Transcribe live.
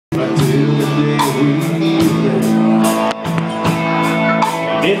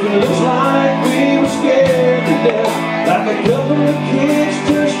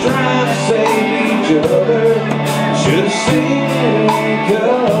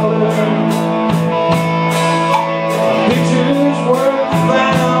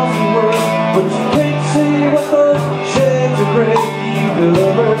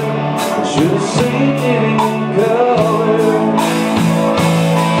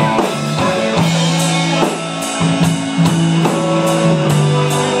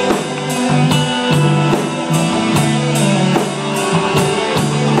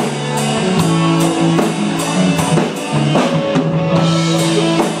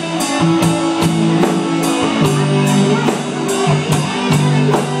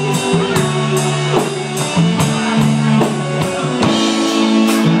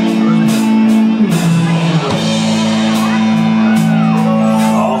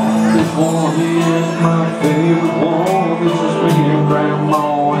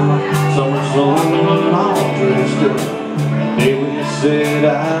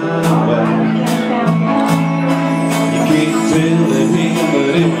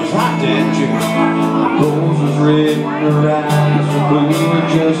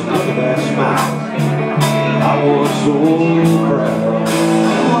so proud.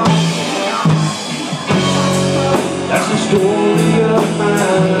 That's the story of my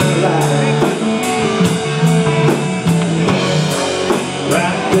life.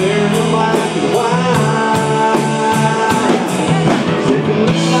 Right there in black and white. It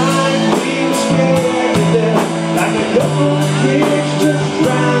looks like we were scared to death, like a couple of kids just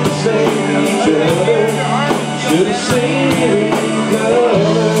trying to save each other. Should have seen it in color.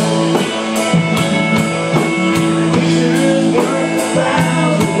 Pictures worth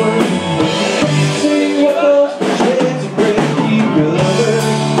 1,000 words. See what those shades of red keep covered.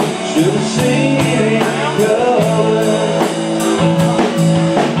 Should have seen it in color.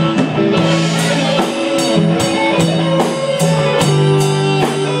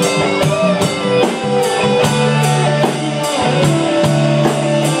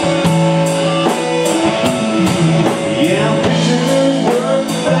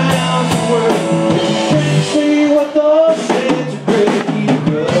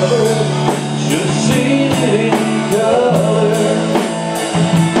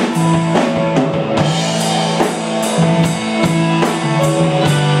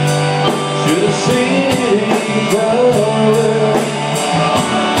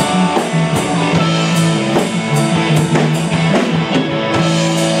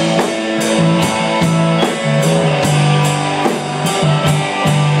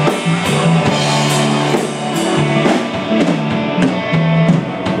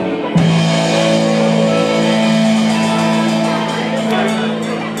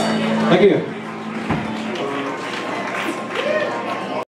 Thank you.